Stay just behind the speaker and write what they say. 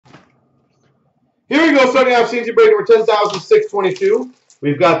Here we go, starting off CNC break number 10,622.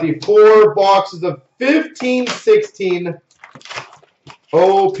 We've got the 4 boxes of 1516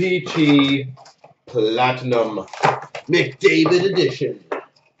 OPC Platinum McDavid Edition.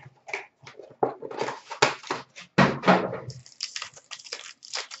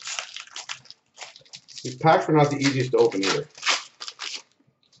 These packs were not the easiest to open either.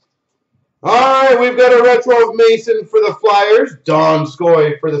 Alright, we've got a retro of Mason for the Flyers, Don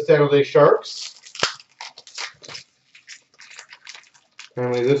Skoy for the San Jose Sharks.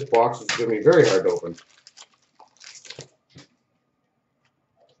 Apparently this box is going to be very hard to open.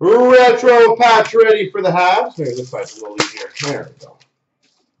 Retro patch ready for the Habs. Maybe this side's a little easier. There we go.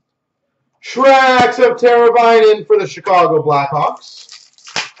 Tracks of Teravainen for the Chicago Blackhawks.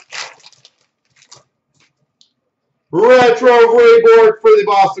 Retro of Ray Bork for the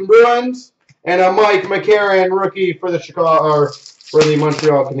Boston Bruins. And a Mike McCarron rookie for the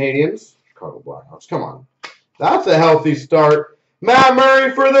Montreal Canadiens. Chicago Blackhawks. Come on. That's a healthy start. Matt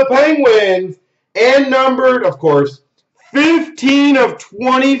Murray for the Penguins. And numbered, of course, 15 of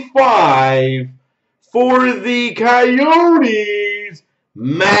 25 for the Coyotes,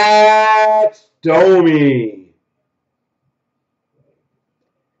 Matt Domi.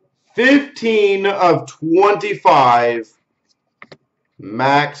 15 of 25,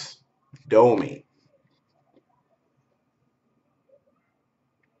 Max Domi.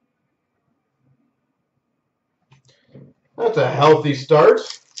 That's a healthy start.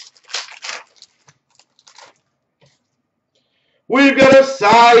 We've got a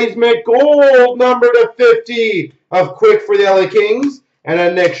seismic gold number to 50 of Quick for the LA Kings and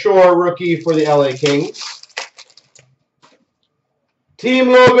a Nick Shore rookie for the LA Kings. Team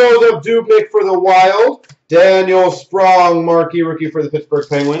logos of Dubnik for the Wild, Daniel Sprong marquee rookie for the Pittsburgh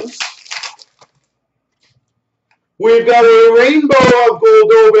Penguins. We've got a rainbow of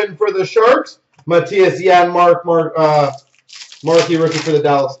Goldobin for the Sharks, Matthias Janmark marquee rookie for the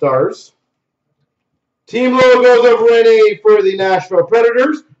Dallas Stars. Team logos of Rene for the Nashville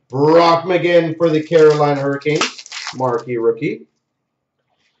Predators, Brock McGinn for the Carolina Hurricanes, marquee rookie.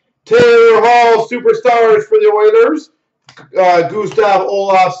 Taylor Hall Superstars for the Oilers, Gustav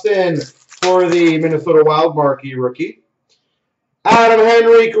Olofsson for the Minnesota Wild, marquee rookie. Adam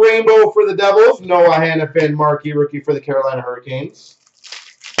Henrique rainbow for the Devils, Noah Hannafin marquee rookie for the Carolina Hurricanes.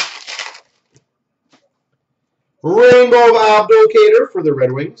 Rainbow of Abdelkader for the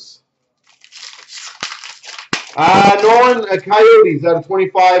Red Wings. Nolan Coyotes out of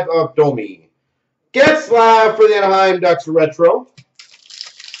 25 of Domi. Getzlaf for the Anaheim Ducks retro.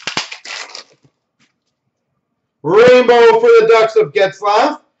 Rainbow for the Ducks of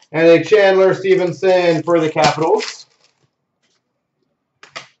Getzlaf. And a Chandler Stevenson for the Capitals.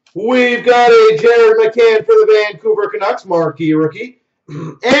 We've got a Jared McCann for the Vancouver Canucks, marquee rookie.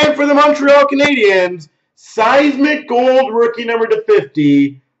 And for the Montreal Canadiens, seismic gold rookie number to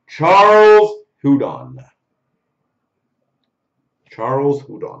 50, Charles Hudon. Charles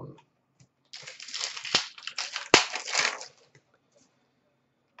Hudon.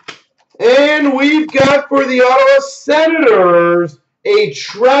 And we've got for the Ottawa Senators a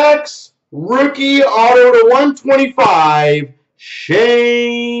Trax rookie auto to 125,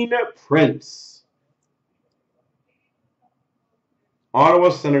 Shane Prince. Ottawa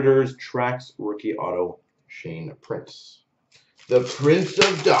Senators Trax rookie auto, Shane Prince. The Prince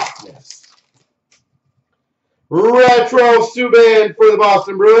of Darkness. Retro Subban for the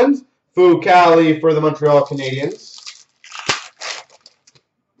Boston Bruins. Fucali for the Montreal Canadiens.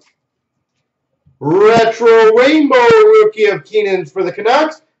 Retro Rainbow rookie of Keenan's for the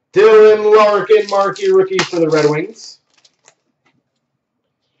Canucks. Dylan Larkin marquee rookie for the Red Wings.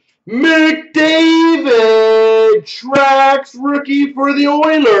 McDavid Trax rookie for the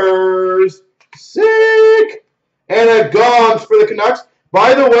Oilers. Sick! And a Gaunt for the Canucks.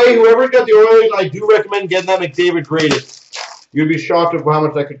 By the way, whoever's got the Oilers, I do recommend getting that McDavid graded. You'd be shocked at how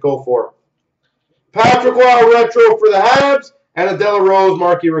much that could go for. Patrick Roy retro for the Habs, and a Della Rose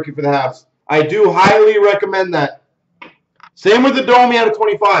marquee rookie for the Habs. I do highly recommend that. Same with the Domi out of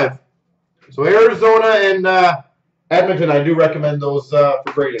 25. So Arizona and Edmonton, I do recommend those for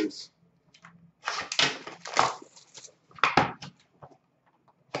gradings.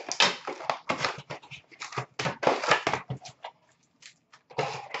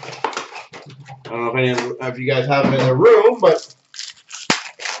 I don't know if any of you guys have them in the room, but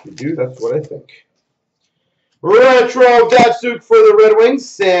if you do, that's what I think. Retro Datsuk for the Red Wings,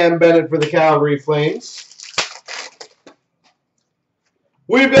 Sam Bennett for the Calgary Flames.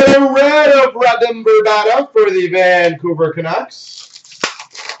 We've got a red of Radim Barbata for the Vancouver Canucks.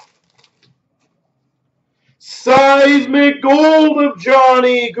 Seismic Gold of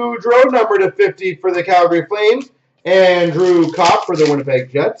Johnny Gaudreau, number /50 for the Calgary Flames. Andrew Kopp for the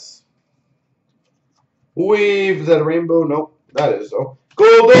Winnipeg Jets. Is that a rainbow? Nope, that is so.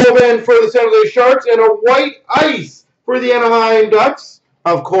 Goldobin for the San Jose Sharks, and a white ice for the Anaheim Ducks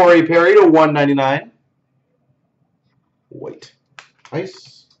of Corey Perry to 199. White ice.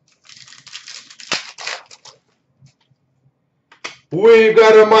 We've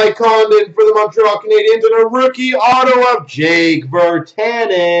got a Mike Condon for the Montreal Canadiens and a rookie auto of Jake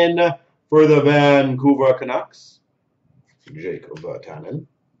Virtanen for the Vancouver Canucks. Jake Virtanen.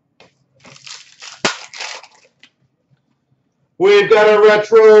 We've got a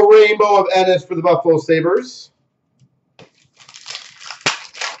retro rainbow of Ennis for the Buffalo Sabres.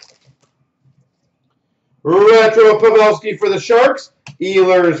 Retro Pavelski for the Sharks.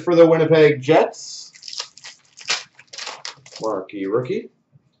 Ehlers for the Winnipeg Jets. Marquee rookie.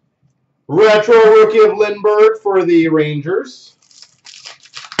 Retro rookie of Lindbergh for the Rangers.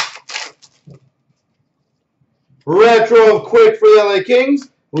 Retro of Quick for the LA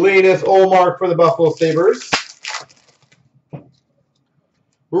Kings. Linus Ullmark for the Buffalo Sabres.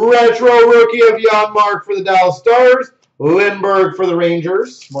 Retro rookie of Janmark for the Dallas Stars. Lindbergh for the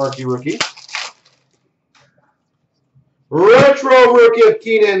Rangers. Marquee rookie. Retro rookie of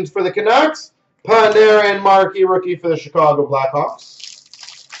Keenan for the Canucks. Panarin marquee rookie for the Chicago Blackhawks.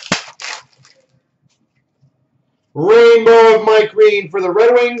 Rainbow of Mike Green for the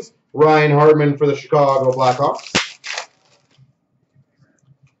Red Wings. Ryan Hartman for the Chicago Blackhawks.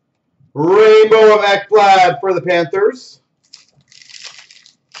 Rainbow of Ekblad for the Panthers.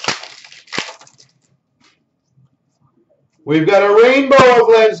 We've got a rainbow of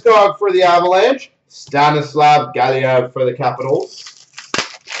Landeskog for the Avalanche. Stanislav Galiev for the Capitals.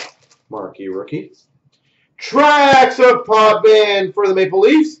 Marquee rookie. Tracks of Potvin for the Maple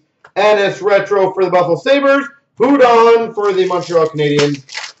Leafs. Ennis retro for the Buffalo Sabres. Houdon for the Montreal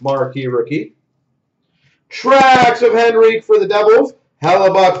Canadiens. Marquee rookie. Tracks of Henrique for the Devils.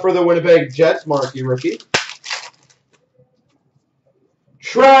 Hellebuck for the Winnipeg Jets. Marquee rookie.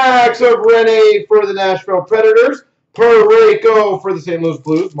 Tracks of Rene for the Nashville Predators. Parayko for the St. Louis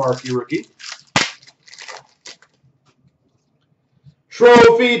Blues. Marquee rookie.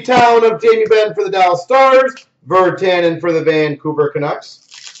 Trophy Town of Jamie Benn for the Dallas Stars. Virtanen for the Vancouver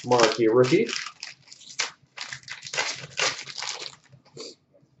Canucks. Marquee rookie.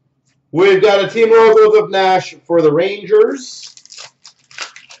 We've got a team logos of Nash for the Rangers.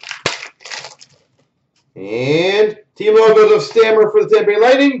 And team logos of Stammer for the Tampa Bay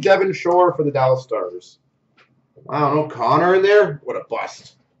Lightning. Devin Shore for the Dallas Stars. I don't know, Connor in there? What a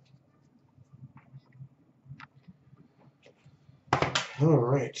bust. All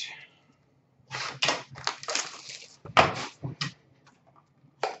right.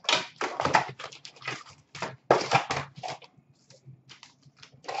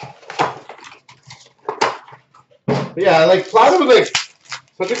 Yeah, like Plaza was like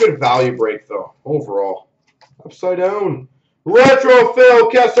such a good value break though, overall. Upside down. Retro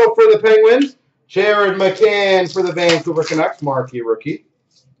Phil Kessel for the Penguins. Jared McCann for the Vancouver Canucks. Marquee rookie.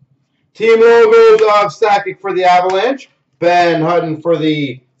 Team logos of Sakic for the Avalanche. Ben Hutton for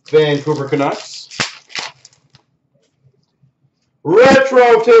the Vancouver Canucks.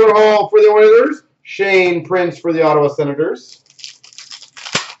 Retro Taylor Hall for the Oilers. Shane Prince for the Ottawa Senators.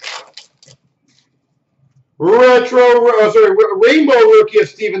 Rainbow rookie of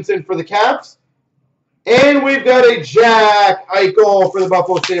Stevenson for the Caps. And we've got a Jack Eichel for the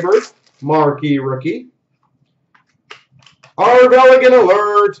Buffalo Sabres. Marquee rookie. Our Elegant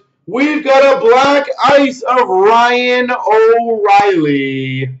alert. We've got a black ice of Ryan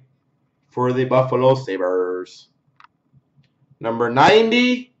O'Reilly for the Buffalo Sabres. Number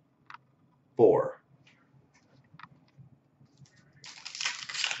 94.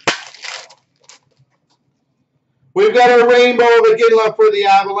 We've got a rainbow of Iginla for the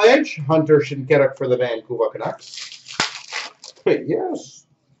Avalanche. Hunter Shinkaruk for the Vancouver Canucks. Yes.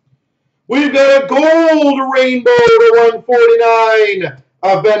 We've got a gold rainbow to 149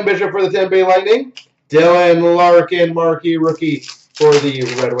 of Ben Bishop for the Tampa Bay Lightning. Dylan Larkin, marquee rookie for the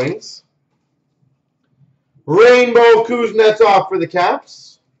Red Wings. Rainbow Kuznetsov for the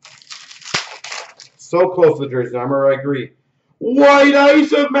Caps. So close to the jersey number, I agree. White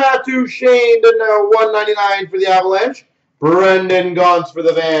ice of Matthew Shane to now 199 for the Avalanche. Brendan Gaunce for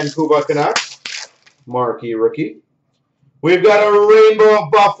the Vancouver Canucks. Marquee rookie. We've got a rainbow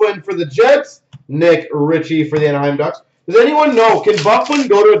of Bufflin for the Jets. Nick Ritchie for the Anaheim Ducks. Does anyone know, can Bufflin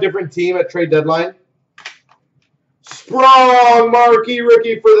go to a different team at trade deadline? Sprong, marquee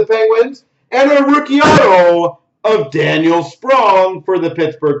rookie for the Penguins. And a rookie auto of Daniel Sprong for the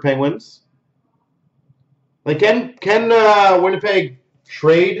Pittsburgh Penguins. Like, can Winnipeg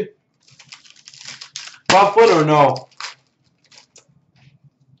trade Buffalo or no?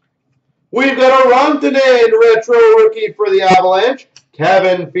 We've got a Rantanen retro rookie for the Avalanche.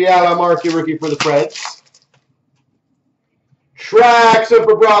 Kevin Fiala marquee rookie for the Preds. Trax of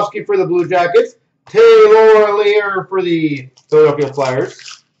Bobrovsky for the Blue Jackets. Taylor Lear for the Philadelphia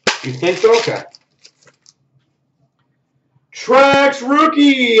Flyers. You think so? Okay. Trax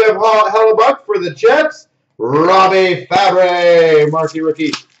rookie of Hellebuck for the Jets. Robbie Fabre marquee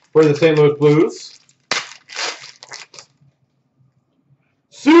rookie for the St. Louis Blues.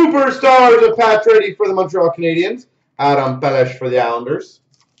 Superstars of Pacioretty for the Montreal Canadiens. Adam Pelech for the Islanders.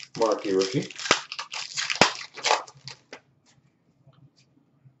 Marquee rookie.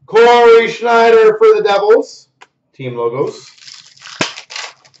 Corey Schneider for the Devils. Team logos.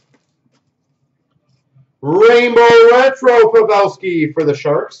 Rainbow Retro Pavelski for the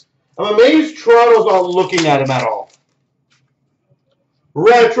Sharks. I'm amazed Toronto's not looking at him at all.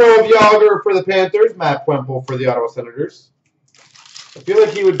 Retro of Yager for the Panthers. Matt Puempel for the Ottawa Senators. I feel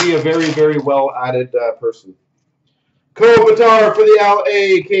like he would be a very, very well-added person. Kopitar for the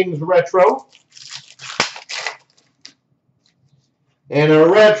LA Kings Retro. And a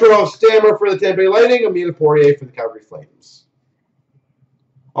retro of Stammer for the Tampa Bay Lightning. Emile Poirier for the Calgary Flames.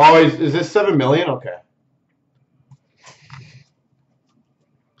 Oh, is this $7 million? Okay.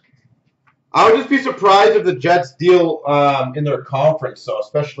 I would just be surprised if the Jets deal in their conference, so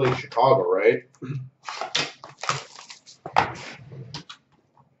especially Chicago, right?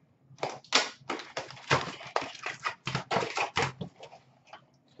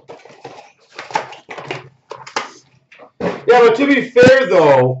 Yeah, but to be fair,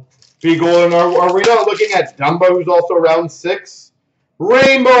 though, B-Golden, are we not looking at Dumba, who's also round 6?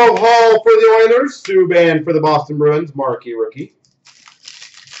 Rainbow Hall for the Oilers. Subban for the Boston Bruins. Marquee rookie.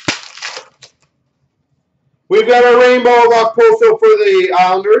 We've got a Rainbow of Okposo for the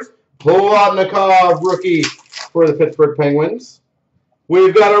Islanders. Plotnikov rookie for the Pittsburgh Penguins.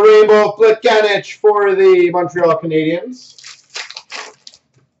 We've got a Rainbow of Plekanec for the Montreal Canadiens.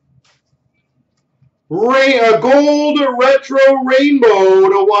 A gold retro rainbow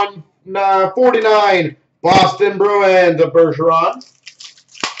to 149 Boston Bruins of Bergeron.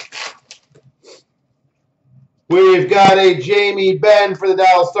 We've got a Jamie Benn for the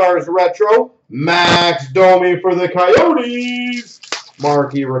Dallas Stars retro. Max Domi for the Coyotes.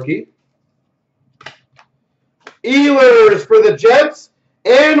 Marquee rookie. Ehlers for the Jets.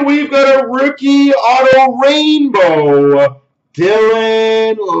 And we've got a rookie auto rainbow.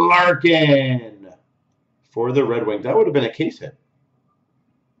 Dylan Larkin for the Red Wings. That would have been a case hit.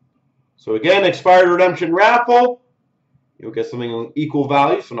 So again, expired redemption raffle. You'll get something equal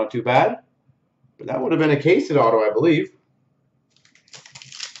value, so not too bad. But that would have been a case hit auto, I believe.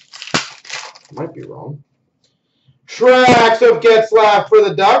 Might be wrong. Trax of Getzlaf for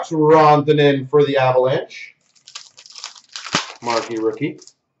the Ducks. Rantanen for the Avalanche. Marquee rookie.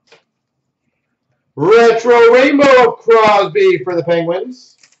 Retro rainbow of Crosby for the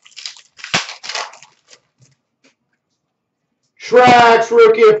Penguins. Trax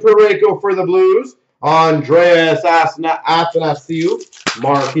rookie of Parayko for the Blues. Andreas Athanasiou,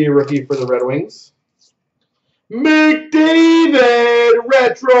 marquee rookie for the Red Wings. McDavid,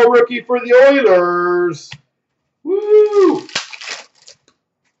 retro rookie for the Oilers. Woo!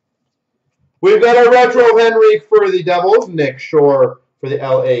 We've got a retro of Henrique for the Devils. Nick Shore for the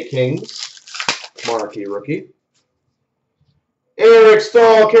LA Kings. Marquee rookie. Eric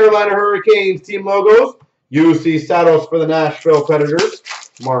Stahl, Carolina Hurricanes team logos. UC Saros for the Nashville Predators.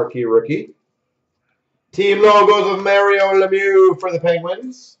 Marquee rookie. Team logos of Mario Lemieux for the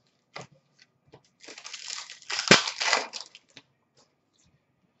Penguins.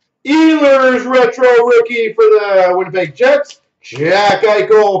 Ehlers retro rookie for the Winnipeg Jets. Jack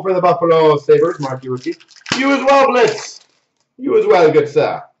Eichel for the Buffalo Sabres. Marquee rookie. You as well, Blitz. You as well, good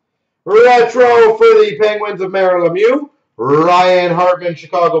sir. Retro for the Penguins of Mario Lemieux. Ryan Hartman,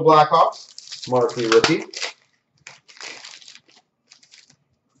 Chicago Blackhawks. Marquee rookie.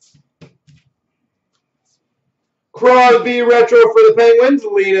 Crosby retro for the Penguins.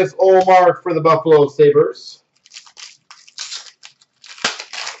 Linus Ullmark for the Buffalo Sabres.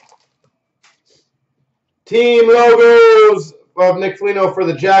 Team logos of Nick Foligno for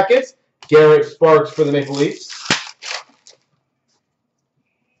the Jackets. Garrett Sparks for the Maple Leafs.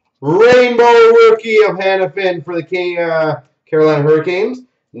 Rainbow rookie of Hannafin for the Carolina Hurricanes.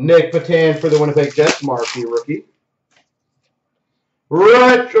 Nick Patan for the Winnipeg Jets. Marquee rookie.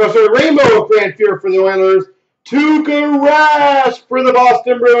 Rainbow of Grant Fuhr for the Oilers. Tuukka Rask for the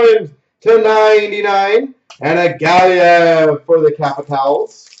Boston Bruins /99. And a Galiev for the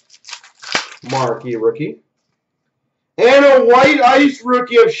Capitals. Marquee rookie. And a white ice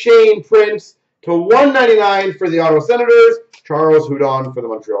rookie of Shane Prince to 199 for the Ottawa Senators. Charles Hudon for the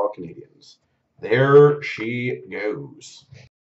Montreal Canadiens. There she goes.